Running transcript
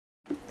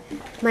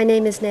My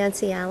name is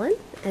Nancy Allen,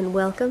 and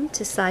welcome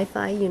to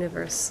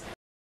Sci-Fi-Universe.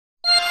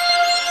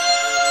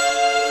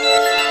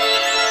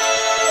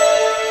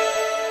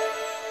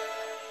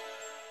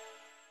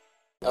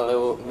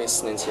 Hello,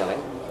 Miss Nancy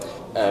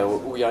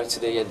Allen. We are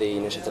today at the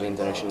Neuchâtel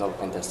International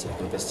Fantastic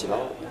Film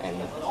Festival, and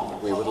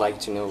we would like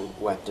to know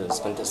what does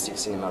fantastic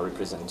cinema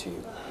represent to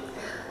you?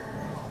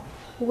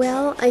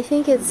 Well, I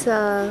think it's,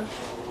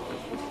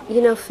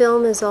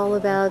 film is all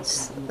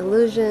about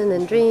illusion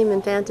and dream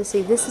and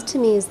fantasy. This, to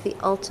me, is the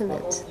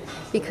ultimate,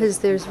 because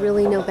there's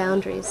really no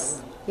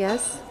boundaries,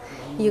 yes?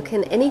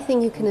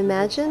 Anything you can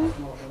imagine,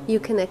 you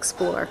can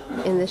explore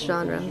in this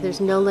genre.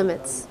 There's no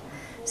limits.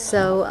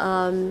 So,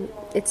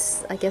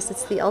 I guess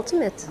it's the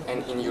ultimate.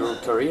 And in your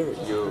career,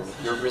 you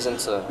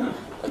represent a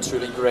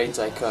truly great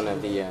icon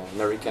of the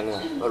American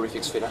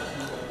horrific thriller,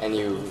 and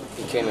you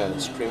became a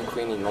scream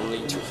queen in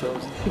only 2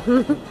 films.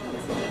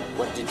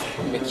 What did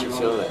make you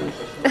feel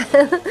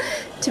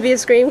To be a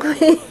scream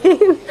queen?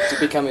 to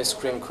become a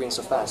scream queen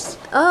so fast?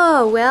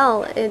 Oh,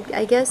 well,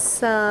 I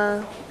guess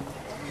I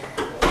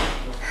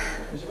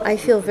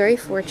feel very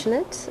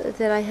fortunate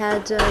that I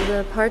had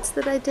the parts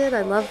that I did.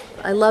 I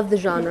love the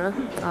genre,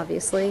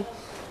 obviously,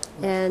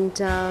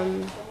 and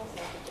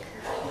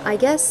I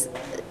guess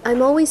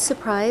I'm always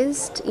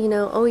surprised.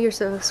 Oh, you're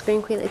so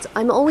scream queen.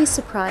 I'm always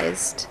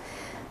surprised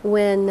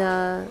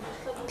when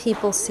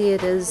people see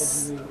it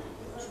as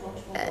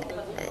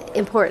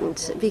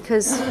important,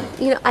 because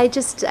I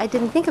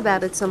didn't think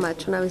about it so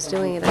much when I was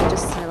doing it.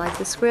 I liked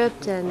the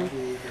script, and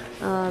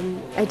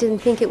I didn't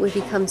think it would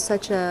become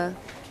such a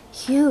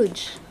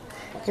huge,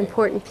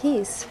 important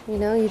piece.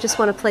 You just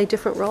want to play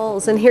different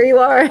roles, and here you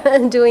are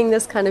doing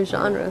this kind of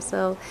genre.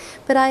 So,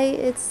 but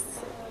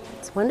it's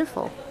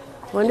wonderful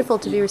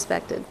to be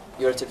respected.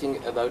 You're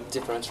talking about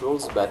different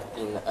roles, but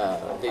in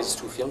these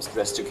 2 films,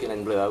 Dressed to Kill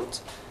and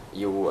Blowout,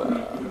 you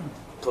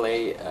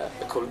play a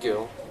cold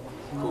girl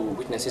who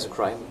witnesses a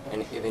crime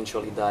and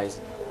eventually dies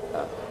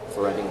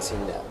for having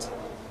seen that.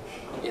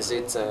 Is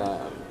it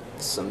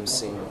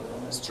something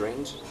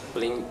strange,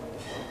 playing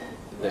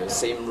the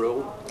same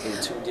role in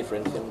 2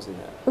 different films in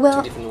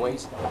 2 different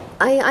ways?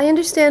 I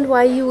understand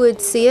why you would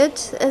see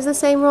it as the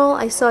same role.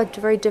 I saw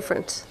very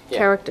different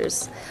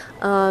characters,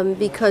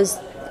 because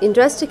in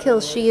Dressed to Kill,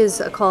 she is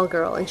a call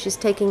girl, and she's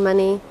taking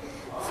money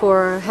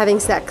for having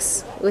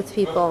sex with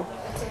people.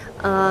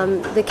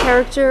 The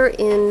character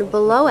in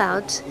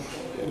Blowout,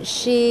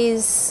 she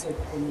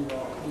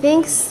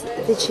thinks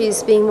that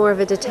she's being more of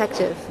a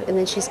detective, and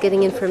then she's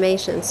getting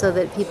information so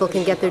that people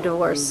can get their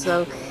divorce.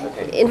 So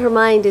in her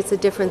mind, it's a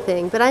different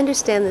thing, but I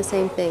understand the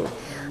same thing.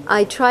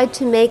 I tried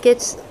to make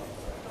it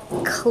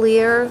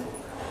clear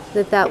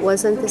that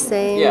wasn't the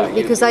same,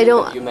 because I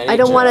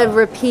don't want to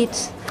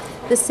repeat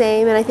the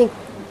same, and I think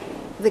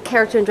the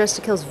character in Dressed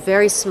to Kill is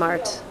very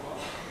smart.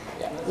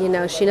 She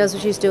knows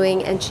what she's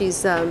doing, and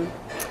she's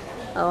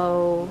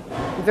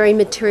very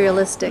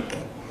materialistic.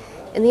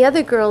 And the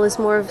other girl is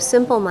more of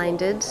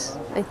simple-minded.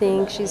 I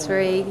think she's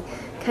very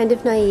kind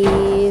of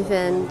naive,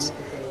 and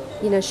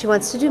she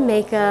wants to do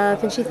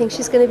makeup, and she thinks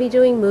she's going to be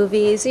doing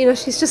movies.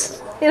 She's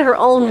just in her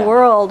own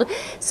world.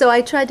 So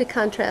I tried to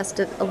contrast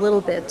it a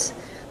little bit,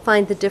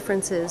 find the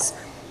differences.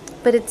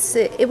 But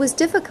it was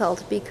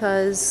difficult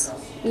because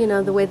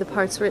the way the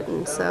part's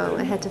written. So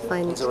I had to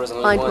find there was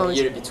only 1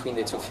 year between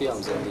the 2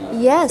 films, and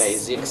the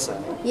basics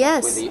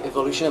with the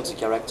evolution of the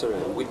character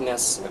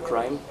witness a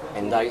crime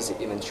and dies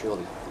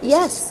eventually. This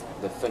is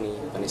the funny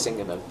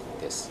thing about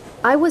this.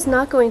 I was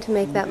not going to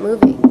make that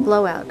movie,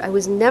 Blowout. I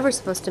was never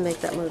supposed to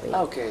make that movie.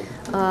 Okay.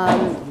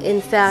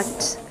 In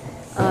fact,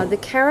 the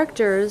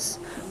characters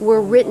were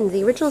written,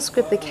 the original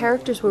script, the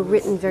characters were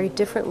written very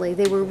differently.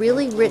 They were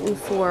really written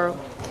for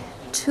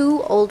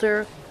 2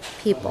 older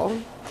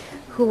people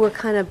who were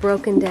kind of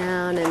broken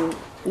down and,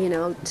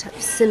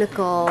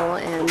 cynical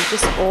and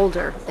just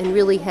older, and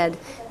really had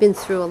been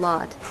through a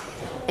lot.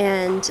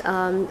 And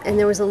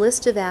there was a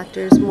list of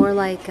actors more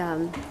like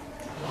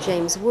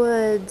James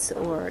Woods,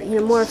 or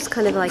more of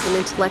kind of like an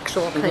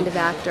intellectual kind of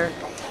actor.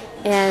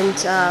 And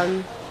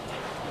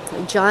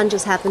John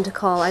just happened to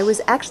call. I was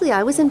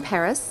in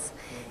Paris,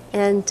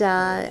 and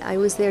I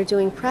was there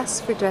doing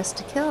press for Dressed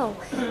to Kill.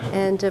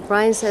 And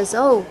Brian says,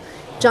 "Oh,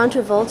 John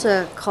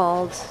Travolta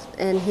called,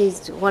 and he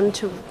wanted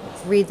to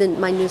read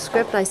my new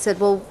script." I said,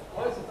 well,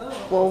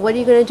 what are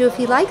you going to do if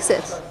he likes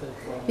it?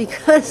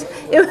 Because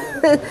it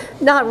was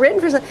not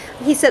written for some.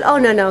 He said, "Oh,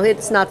 no,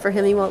 it's not for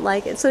him. He won't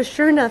like it." So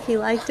sure enough, he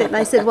liked it. And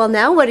I said, "Well,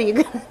 now what are you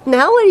going to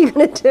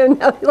do?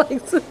 Now he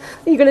likes it.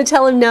 Are you going to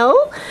tell him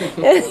no?"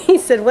 And he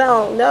said,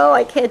 "Well, no,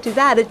 I can't do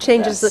that. It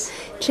changes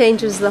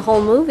the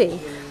whole movie."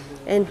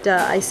 And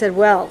I said,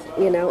 "Well,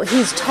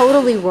 he's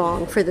totally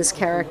wrong for this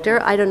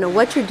character. I don't know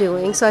what you're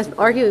doing." So I was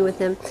arguing with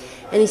him,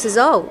 and he says,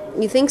 "Oh,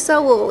 you think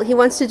so? Well, he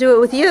wants to do it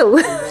with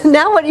you.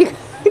 Now what are you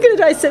going to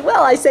do?" I said,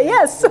 "Well, I say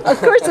yes. Of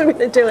course I'm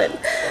going to do it."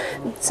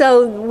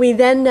 So we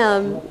then,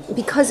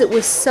 because it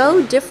was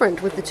so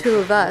different with the 2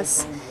 of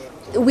us,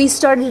 we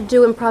started to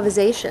do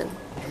improvisation.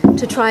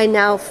 to try and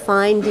now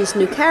find these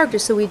new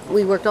characters. So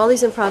we worked all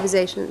these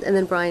improvisations, and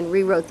then Brian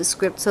rewrote the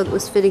script so it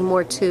was fitting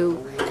more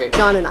to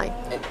John and I.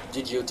 And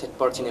did you take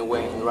part in a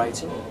way in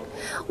writing?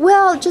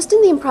 Well, just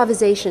in the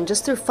improvisation,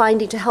 just through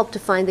to help to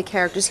find the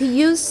characters. He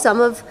used some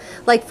of,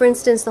 like for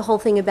instance, the whole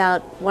thing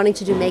about wanting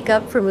to do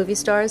makeup for movie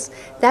stars.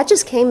 That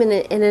just came in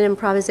an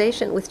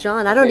improvisation with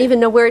John. I don't even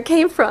know where it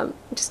came from.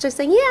 Just started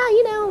saying, yeah,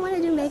 you know, I want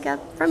to do makeup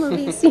for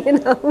movies, you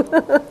know.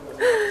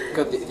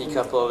 Because the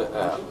couple,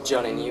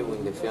 John and you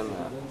in the film,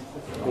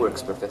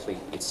 works perfectly.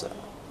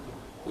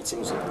 It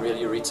seems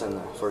really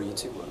written for you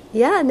too.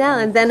 Yeah, no,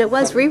 and then it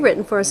was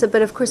rewritten for us,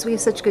 but of course we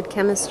have such good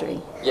chemistry.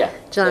 Yeah,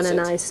 John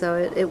and I, so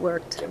it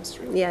worked.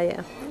 Chemistry. Yeah,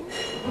 yeah.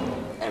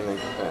 And an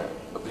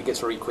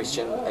obligatory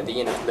question at the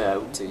end of the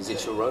out, is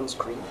it your own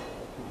scream?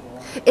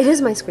 It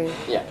is my scream.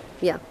 Yeah.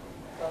 Yeah.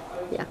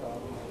 Yeah.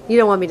 You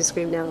don't want me to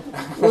scream now.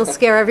 We'll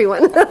scare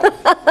everyone.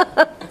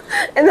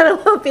 And then I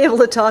won't be able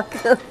to talk.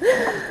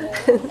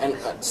 And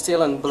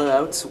still on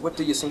Blowout, what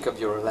do you think of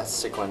your last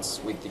sequence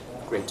with the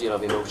great deal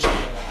of emotion,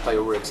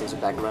 fireworks in the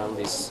background,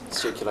 this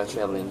circular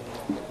traveling,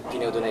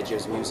 Pino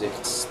Donaggio's music,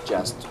 it's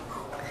just...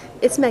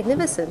 It's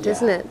magnificent,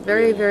 isn't it?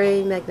 Very,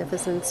 very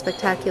magnificent,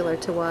 spectacular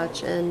to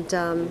watch, and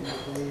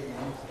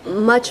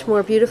much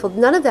more beautiful.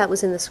 None of that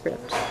was in the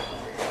script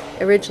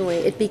originally.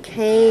 It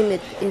became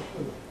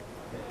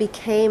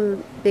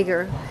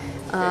bigger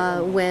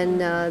when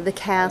the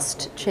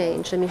cast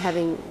changed. I mean,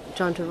 having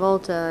John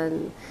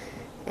Travolta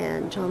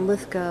and John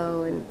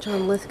Lithgow,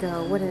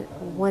 what a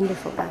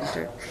wonderful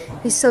actor.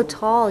 He's so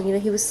tall, you know,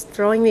 he was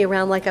throwing me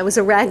around like I was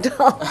a rag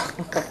doll,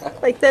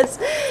 like this.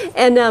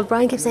 And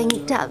Brian kept saying,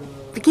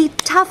 keep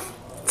tough,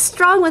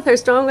 strong with her.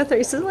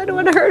 He says, I don't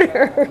want to hurt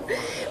her.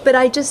 But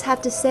I just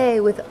have to say,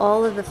 with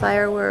all of the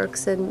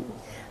fireworks and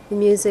the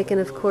music, and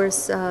of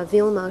course,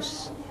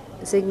 Vilmos,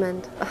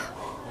 Zygmunt,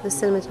 the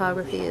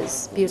cinematography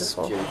is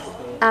beautiful. It's beautiful.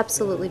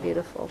 Absolutely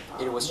beautiful.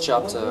 It was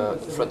shot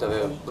in front of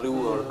a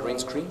blue or green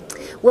screen?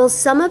 Well,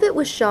 some of it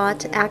was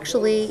shot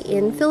actually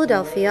in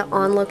Philadelphia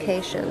on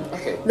location.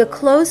 Okay. The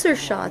closer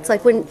shots,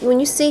 like when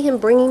you see him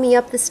bringing me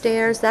up the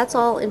stairs, that's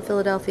all in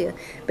Philadelphia.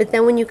 But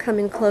then when you come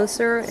in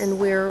closer and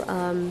we're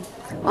on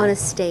a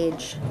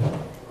stage,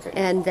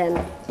 and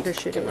then they're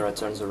shooting. Camera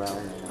turns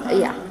around.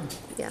 Yeah,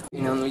 yeah.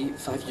 In only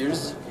 5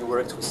 years, you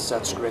worked with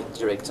such great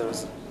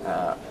directors,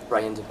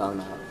 Brian De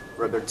Palma,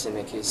 Robert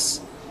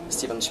Zemeckis,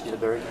 Steven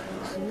Spielberg.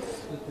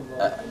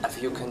 Have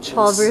you conscious?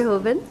 Paul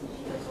Verhoeven.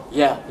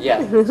 Yeah.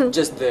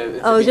 Just the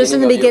just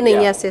in the beginning,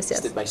 yeah, yes.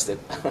 Step by step.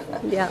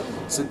 Yeah.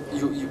 So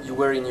you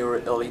were in your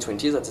early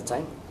 20s at the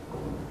time,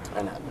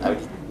 and how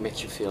did it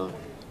make you feel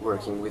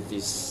working with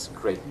these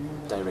great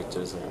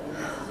directors?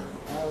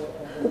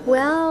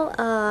 Well,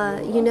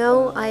 you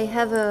know, I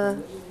have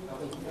a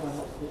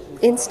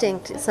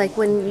instinct. It's like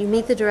when you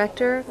meet the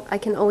director, I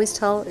can always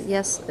tell,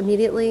 yes,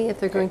 immediately if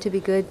they're going to be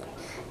good,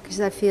 because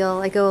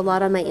I go a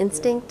lot on my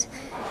instinct.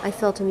 I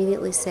felt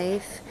immediately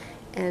safe.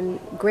 And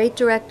great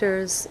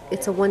directors,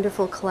 it's a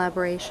wonderful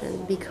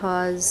collaboration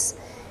because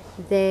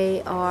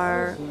they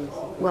are,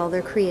 well,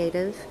 they're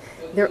creative,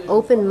 they're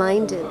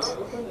open-minded,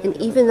 and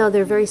even though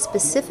they're very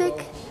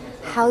specific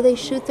how they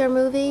shoot their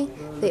movie,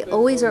 they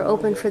always are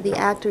open for the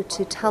actor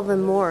to tell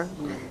them more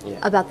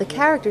about the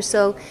character.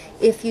 So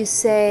if you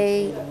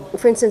say,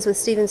 for instance, with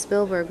Steven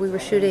Spielberg, we were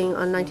shooting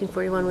on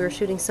 1941, we were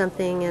shooting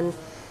something, and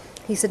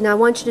he said, now I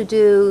want you to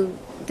do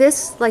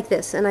this like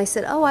this. And I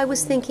said, oh, I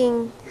was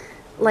thinking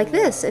like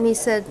this. And I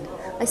said,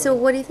 well,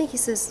 what do you think? He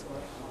says,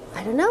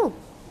 I don't know.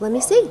 Let me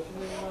see.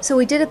 So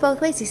we did it both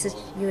ways. He says,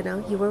 you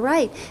know, you were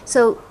right.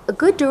 So a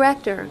good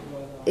director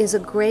is a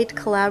great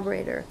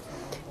collaborator.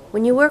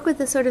 When you work with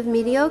the sort of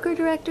mediocre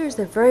directors,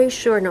 they're very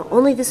sure, no,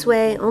 only this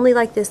way, only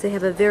like this. They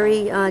have a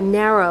very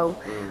narrow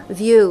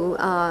view.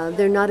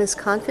 They're not as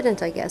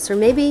confident, I guess. Or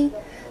maybe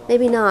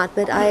not.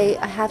 But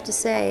I have to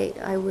say,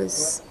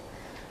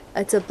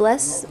 it's a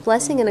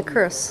blessing and a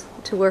curse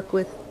to work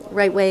with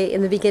right way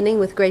in the beginning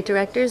with great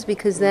directors,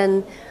 because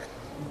then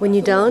when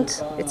you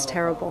don't, it's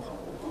terrible.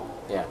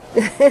 Yeah.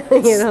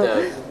 You know?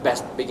 The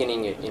best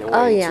beginning in a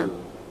way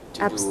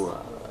to do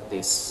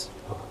this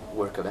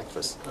work of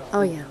actress.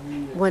 Oh yeah,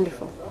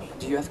 wonderful.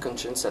 Do you have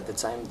conscience at the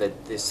time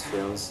that these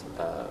films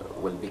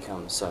will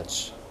become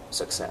such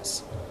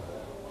success?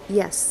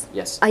 Yes.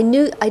 Yes. I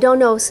don't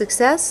know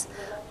success,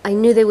 I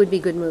knew they would be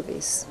good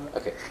movies.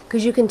 Okay.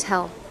 Because you can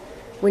tell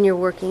when you're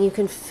working, you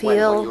can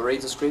feel... When you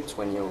read the script,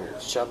 when you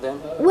shot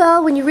them?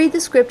 Well, when you read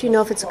the script, you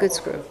know if it's a good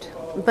script.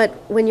 But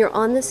when you're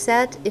on the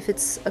set, if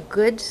it's a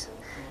good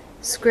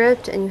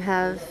script and you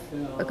have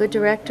a good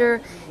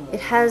director,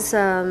 it has...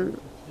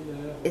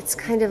 it's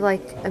kind of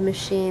like a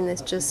machine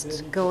that's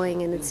just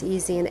going and it's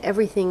easy and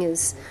everything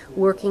is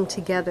working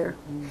together.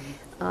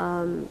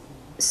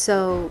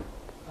 So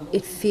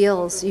it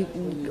feels,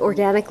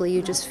 organically,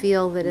 you just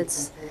feel that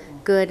it's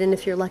good, and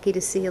if you're lucky to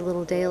see a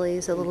little of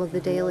the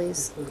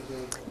dailies.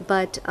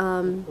 But,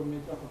 and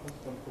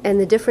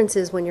the difference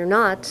is when you're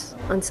not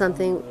on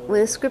something, when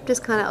the script is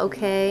kind of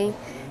okay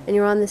and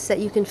you're on the set,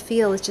 you can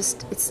feel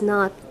it's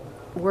not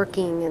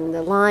working and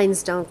the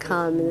lines don't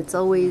come and it's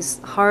always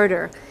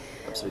harder.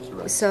 absolutely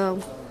right.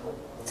 So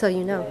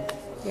you know,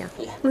 yeah.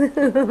 Yeah.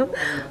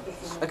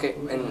 Okay,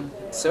 and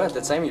so at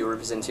the time you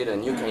represented a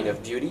new kind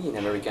of beauty in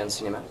American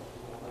cinema,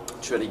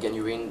 truly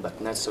genuine but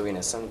not so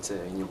innocent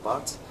in your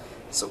part.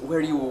 So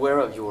were you aware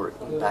of your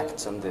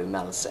impact on the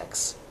male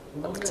sex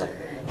at the time?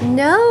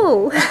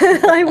 No,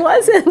 I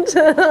wasn't.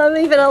 I'm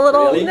even a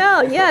little. Really?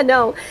 No, yeah,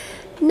 no,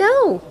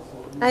 no.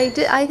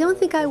 I don't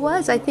think I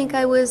was. I think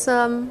I was.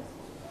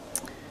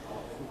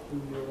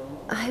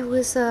 I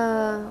was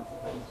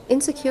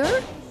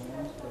insecure,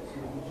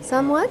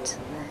 somewhat,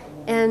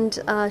 and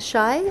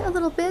shy a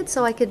little bit,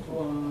 so I could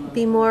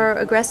be more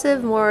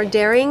aggressive, more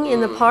daring in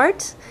the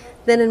part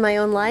than in my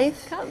own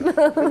life.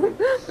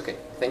 Okay,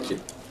 thank you.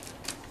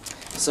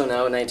 So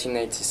now,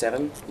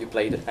 1997, you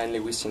played Anne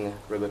Lewis in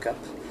Robocop.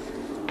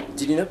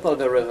 Did you know Paul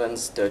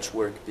Verhoeven's Dutch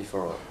work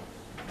before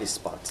this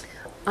part?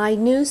 I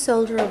knew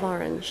Soldier of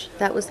Orange.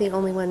 That was the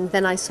only one.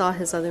 Then I saw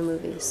his other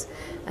movies,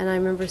 and I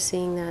remember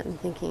seeing that and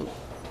thinking,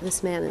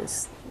 this man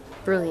is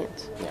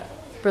brilliant. Yeah.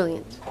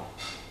 Brilliant.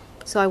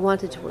 So I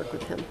wanted to work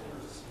with him.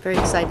 Very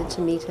excited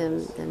to meet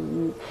him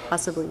and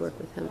possibly work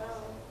with him.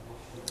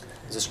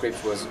 The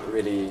script was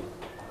really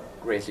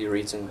greatly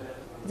written.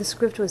 The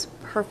script was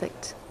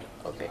perfect.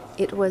 Okay.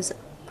 It was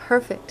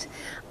perfect.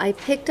 I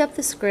picked up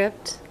the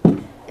script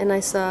and I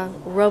saw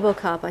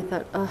Robocop. I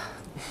thought, oh,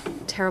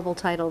 terrible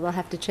title. They'll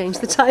have to change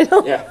the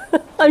title. Yeah.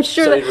 I'm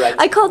sure So that you're right.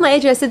 I called my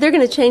agent. I said, they're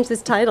going to change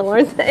this title,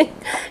 aren't they?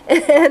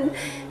 And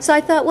so I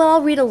thought, well,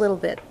 I'll read a little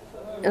bit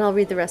and I'll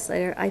read the rest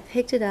later. I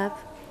picked it up.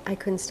 I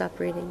couldn't stop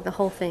reading the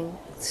whole thing,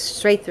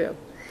 straight through.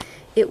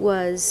 It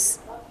was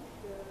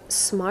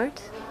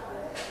smart.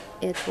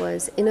 It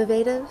was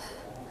innovative,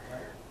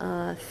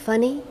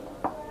 funny,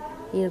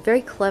 you know,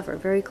 very clever,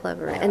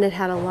 and it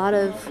had a lot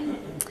of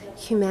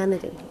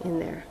humanity in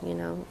there, you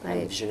know.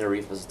 And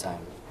visionary for the time.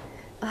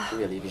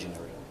 Really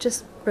visionary.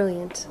 Just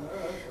brilliant.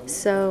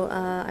 So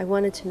I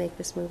wanted to make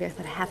this movie. I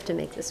thought, I have to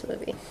make this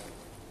movie.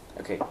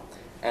 Okay.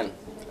 And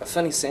a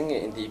funny thing,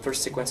 in the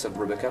first sequence of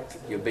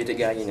Robocop, you beat a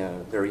guy in a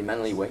very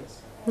manly way.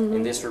 Mm-hmm.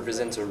 And this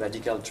represents a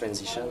radical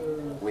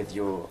transition with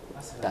your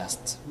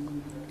past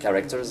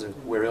characters who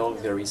were all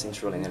very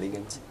sensual and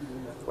elegant.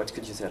 What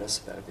could you tell us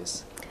about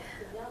this?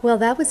 Well,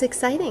 that was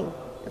exciting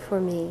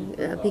for me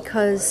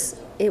because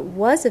it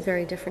was a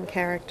very different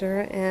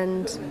character,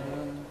 and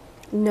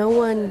no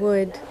one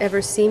would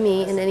ever see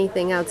me in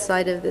anything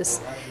outside of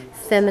this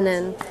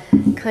feminine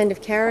kind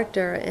of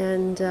character.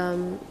 And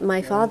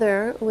my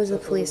father was a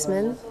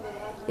policeman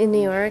in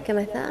New York, and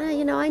I thought,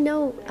 you know, I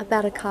know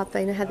about a cop,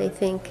 I know how they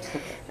think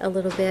a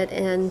little bit,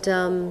 and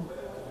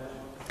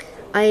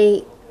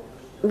I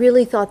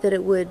really thought that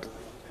it would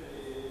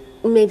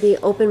maybe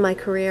open my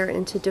career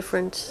into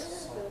different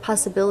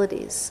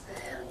possibilities.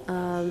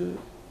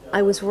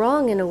 I was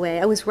wrong in a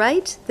way. I was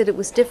right that it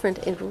was different,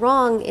 and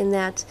wrong in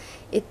that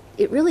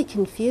it really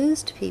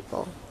confused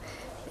people.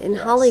 In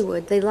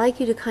Hollywood, they like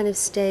you to kind of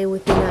stay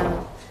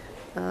within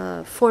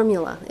a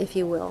formula, if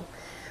you will.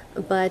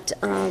 But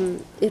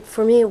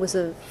for me, it was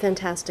a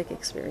fantastic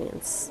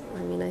experience. I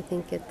mean, I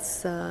think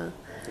it's... You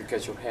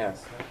cut your hair.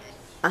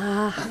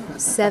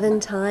 7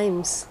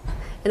 times.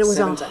 And it was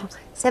 7 times?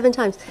 7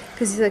 times.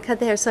 Because I cut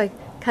the hair, so I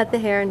cut the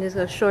hair and just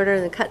go shorter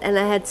and then cut. And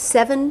I had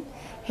 7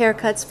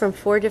 haircuts from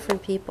 4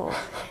 different people.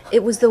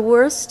 It was the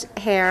worst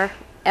hair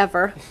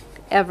ever.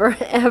 Ever.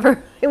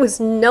 It was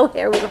no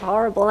hair. It was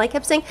horrible. And I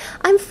kept saying,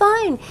 I'm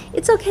fine.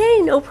 It's okay.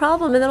 No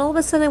problem. And then all of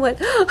a sudden I went,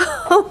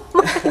 oh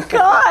my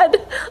God.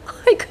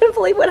 I couldn't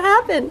believe what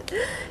happened.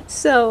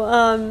 So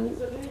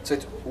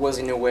it was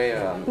in a way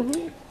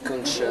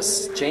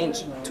conscious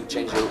change to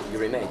change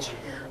your image.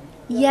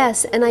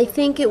 Yes, and I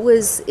think it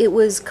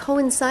was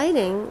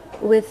coinciding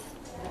with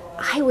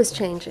I was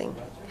changing.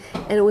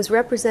 And it was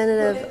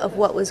representative of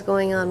what was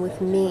going on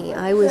with me.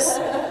 I was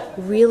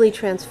really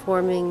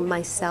transforming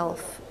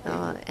myself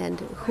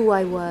and who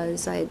I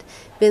was. I'd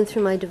been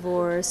through my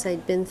divorce.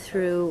 I'd been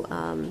through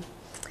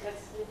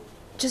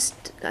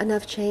just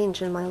enough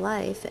change in my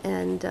life,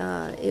 and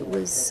it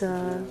was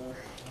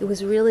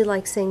really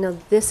like saying, no,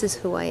 this is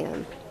who I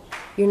am.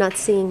 You're not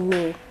seeing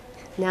me.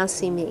 Now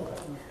see me.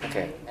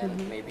 Okay,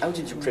 and maybe how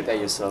did you prepare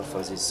yourself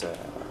for this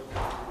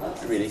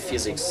really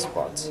physics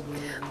part?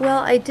 Well,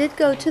 I did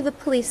go to the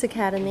police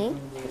academy,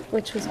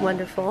 which was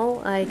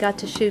wonderful. I got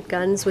to shoot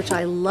guns, which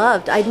I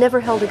loved. I'd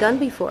never held a gun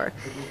before.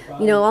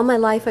 You know, all my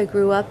life I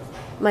grew up,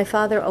 my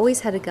father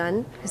always had a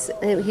gun.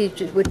 He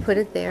would put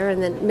it there,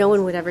 and then no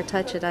one would ever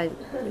touch it. I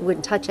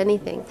wouldn't touch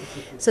anything.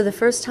 So the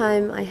first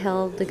time I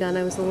held the gun,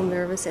 I was a little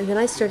nervous, and then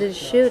I started to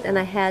shoot, and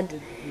I had,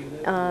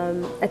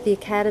 at the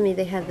academy,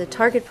 they have the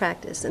target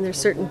practice, and there's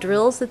certain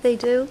drills that they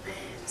do.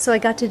 So I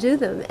got to do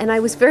them, and I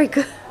was very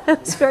good. I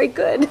was very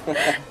good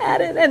at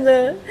it. And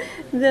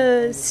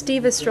the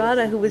Steve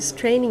Estrada, who was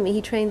training me,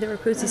 he trained the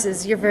recruits. He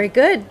says, "You're very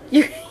good.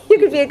 You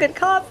could be a good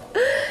cop."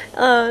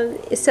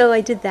 So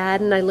I did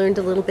that, and I learned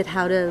a little bit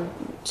how to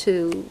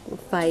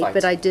fight.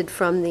 But I did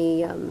from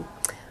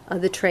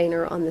the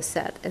trainer on the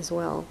set as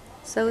well.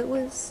 So it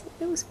was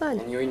fun.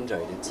 And you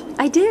enjoyed it.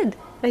 I did.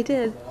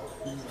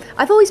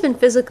 I've always been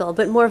physical,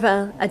 but more of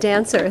a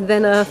dancer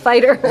than a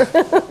fighter.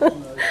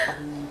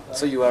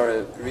 So you are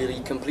a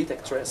really complete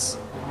actress.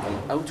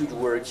 How do you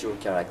work your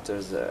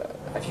characters?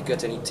 Have you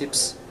got any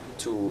tips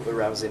to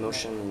arouse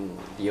emotion in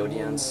the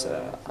audience?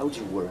 How do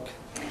you work?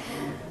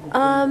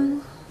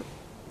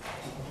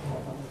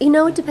 You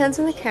know, it depends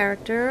on the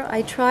character.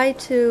 I try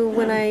to,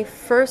 when I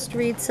first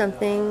read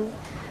something,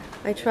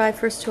 I try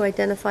first to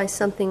identify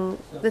something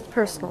that's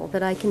personal,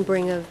 that I can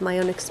bring of my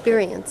own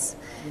experience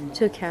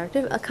to a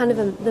character, a kind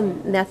of the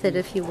method,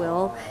 if you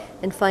will,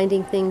 and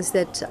finding things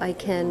that I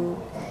can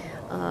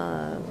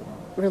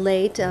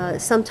relate.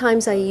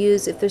 Sometimes I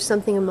use, if there's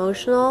something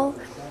emotional,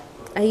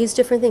 I use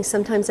different things.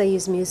 Sometimes I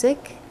use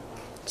music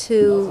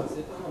to...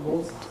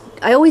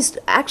 I always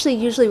actually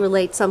usually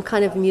relate some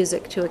kind of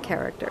music to a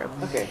character,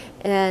 Okay.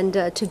 and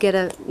to get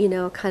a, you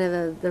know, kind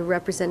of the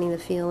representing the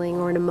feeling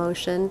or an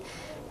emotion,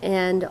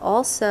 and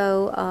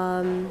also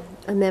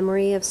a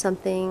memory of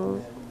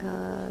something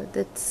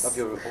that's Of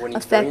your own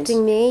affecting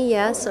experience? me,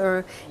 yes,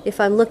 or if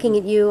I'm looking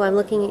at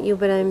you,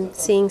 but I'm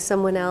seeing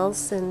someone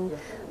else and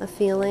a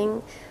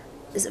feeling.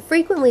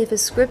 Frequently, if a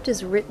script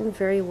is written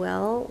very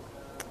well,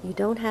 you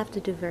don't have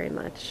to do very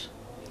much,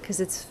 because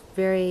it's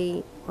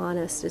very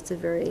honest. It's a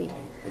very...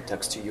 It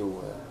talks to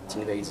you, it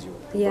invades you.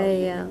 Yeah, body,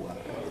 yeah.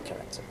 the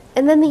character.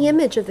 And then the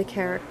image of the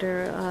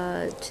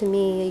character, to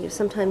me,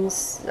 sometimes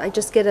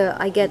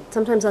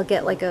sometimes I'll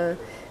get like a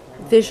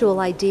visual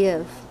idea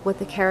of what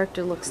the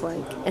character looks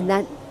like, and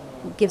that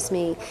gives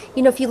me,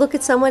 you know, if you look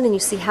at someone and you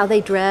see how they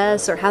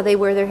dress or how they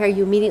wear their hair,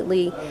 you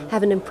immediately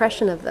have an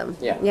impression of them.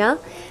 Yeah. Yeah?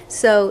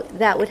 So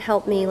that would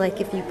help me, like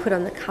if you put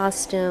on the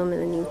costume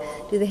and then you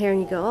do the hair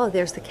and you go, oh,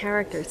 there's the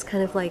character. It's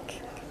kind of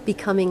like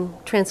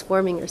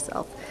transforming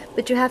yourself.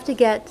 But you have to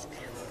get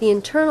the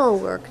internal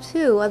work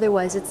too,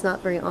 otherwise it's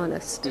not very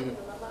honest.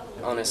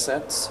 Mm-hmm. On a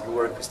set, you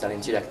work with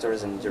talented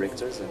actors and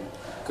directors, and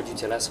could you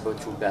tell us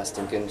about your best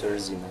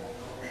encounters in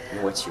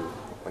what you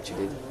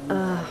did?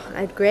 I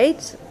had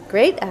great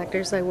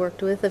actors I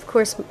worked with. Of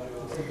course,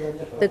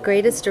 the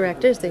greatest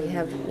directors, they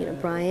have, you know,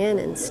 Brian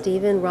and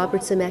Steven,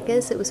 Robert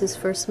Zemeckis, it was his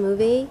first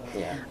movie.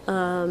 Yeah.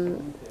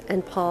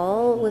 And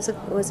Paul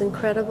was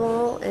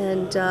incredible,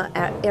 and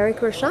Eric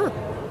Rochon.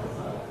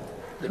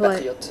 The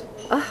Patriot.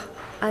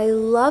 I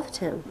loved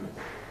him.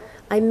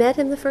 I met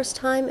him the first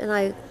time,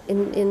 and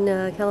in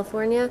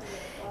California,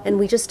 and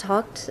we just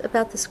talked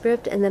about the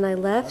script, and then I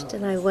left,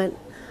 and I went,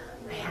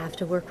 I have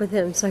to work with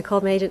him. So I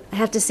called my agent, I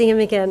have to see him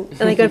again.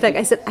 And I go back,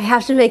 I said, I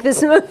have to make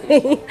this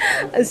movie.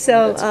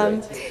 So,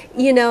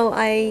 you know,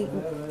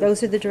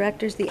 those are the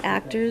directors, the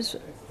actors,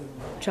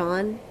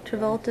 John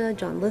Travolta,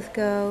 John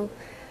Lithgow,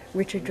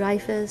 Richard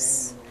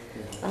Dreyfuss.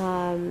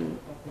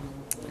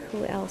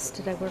 Who else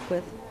did I work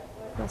with?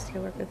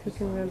 Who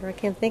can remember? I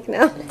can't think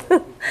now.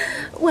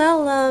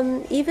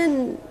 Well,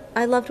 even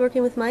I loved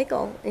working with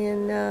Michael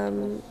in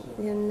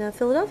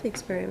Philadelphia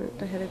Experiment.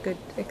 I had a good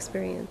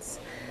experience.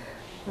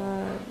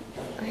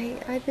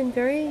 I've been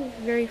very,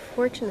 very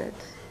fortunate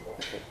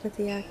with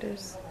the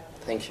actors.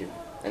 Thank you.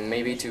 And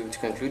maybe to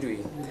conclude,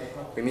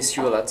 we miss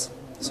you a lot.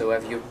 So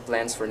have you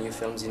plans for new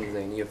films in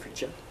the near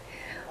future?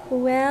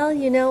 Well,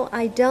 you know,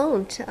 I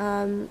don't.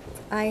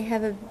 I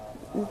have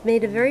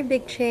made a very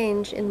big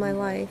change in my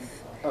life.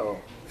 Oh.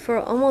 For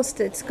almost,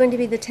 it's going to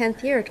be the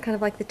 10th year, kind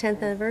of like the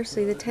 10th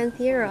anniversary. The 10th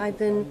year I've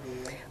been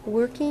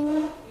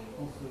working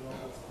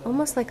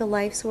almost like a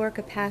life's work,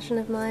 a passion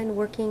of mine,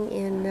 working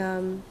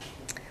in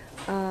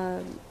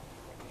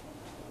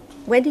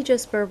Wendy Jo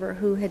Sperber,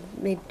 who had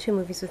made 2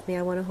 movies with me,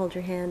 I Want to Hold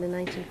Your Hand in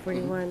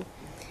 1941.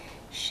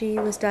 She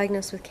was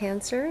diagnosed with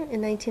cancer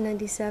in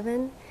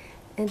 1997,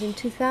 and in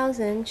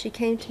 2000 she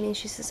came to me and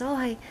she says, oh,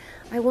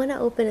 I want to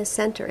open a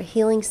center, a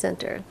healing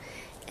center,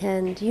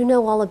 and you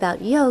know all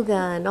about yoga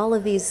and all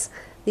of these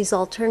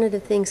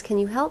alternative things, can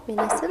you help me?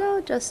 And I said,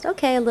 oh, just,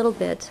 okay, a little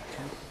bit.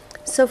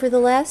 So for the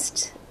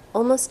last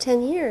almost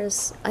 10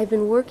 years, I've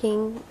been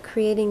working,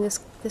 creating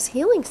this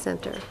healing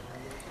center.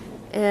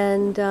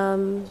 And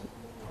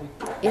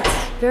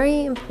it's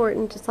very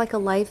important. It's like a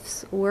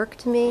life's work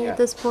to me at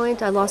this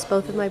point. I lost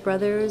both of my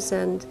brothers,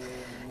 and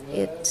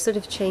it sort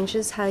of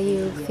changes how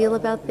you feel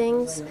about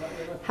things.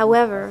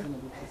 However,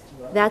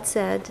 that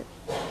said,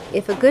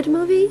 if a good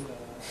movie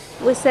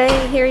was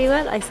saying, here you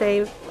at, I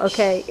say,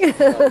 okay.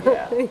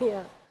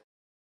 Yeah.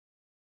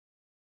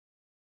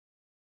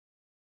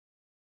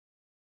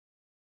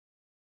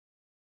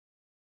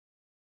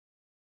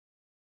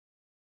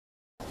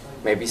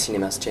 Maybe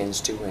cinema's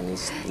changed too, and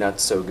it's not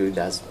so good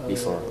as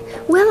before.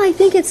 Well, I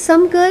think it's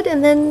some good,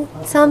 and then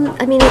some.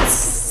 I mean,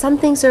 some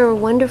things are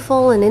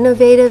wonderful and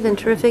innovative and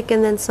terrific,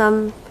 and then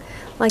some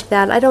like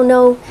that. I don't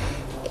know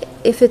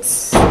if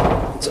it's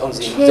on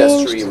the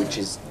industry which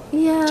is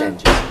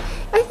changing.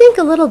 I think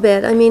a little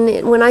bit. I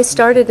mean, when I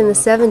started in the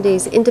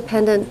 70s,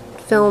 independent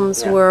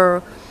films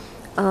were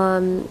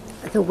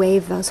the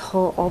wave.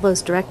 All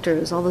those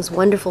directors, all those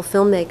wonderful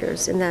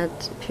filmmakers in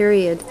that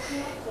period.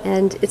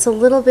 And it's a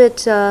little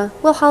bit,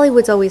 well,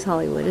 Hollywood's always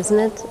Hollywood, isn't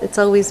it? It's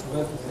always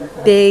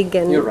big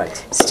and You're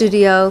right.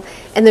 studio,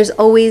 and there's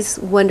always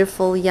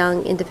wonderful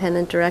young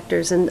independent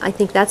directors, and I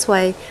think that's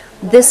why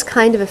this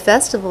kind of a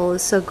festival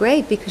is so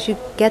great, because you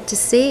get to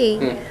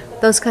see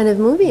those kind of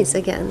movies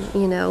again,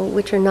 you know,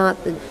 which are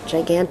not the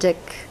gigantic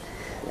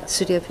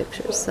studio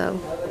pictures. So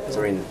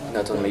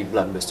Not only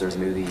blockbusters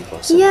movie. For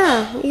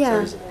yeah.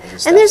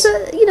 And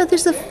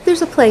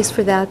there's a place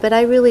for that, but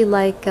I really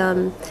like.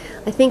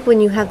 I think when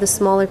you have the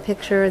smaller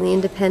picture and the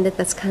independent,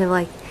 that's kind of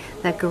like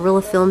that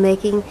guerrilla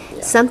filmmaking.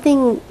 Yeah.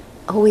 Something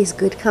always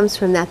good comes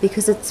from that,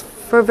 because it's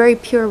for a very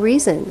pure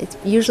reason. It's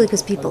usually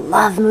because people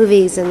love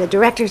movies, and the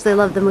directors, they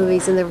love the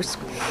movies, and the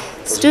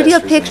studio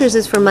pictures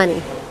is for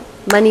money.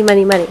 Money. You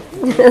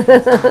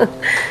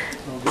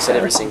said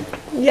everything.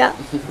 Yeah.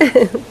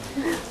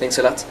 Thanks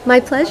a lot.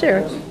 My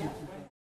pleasure.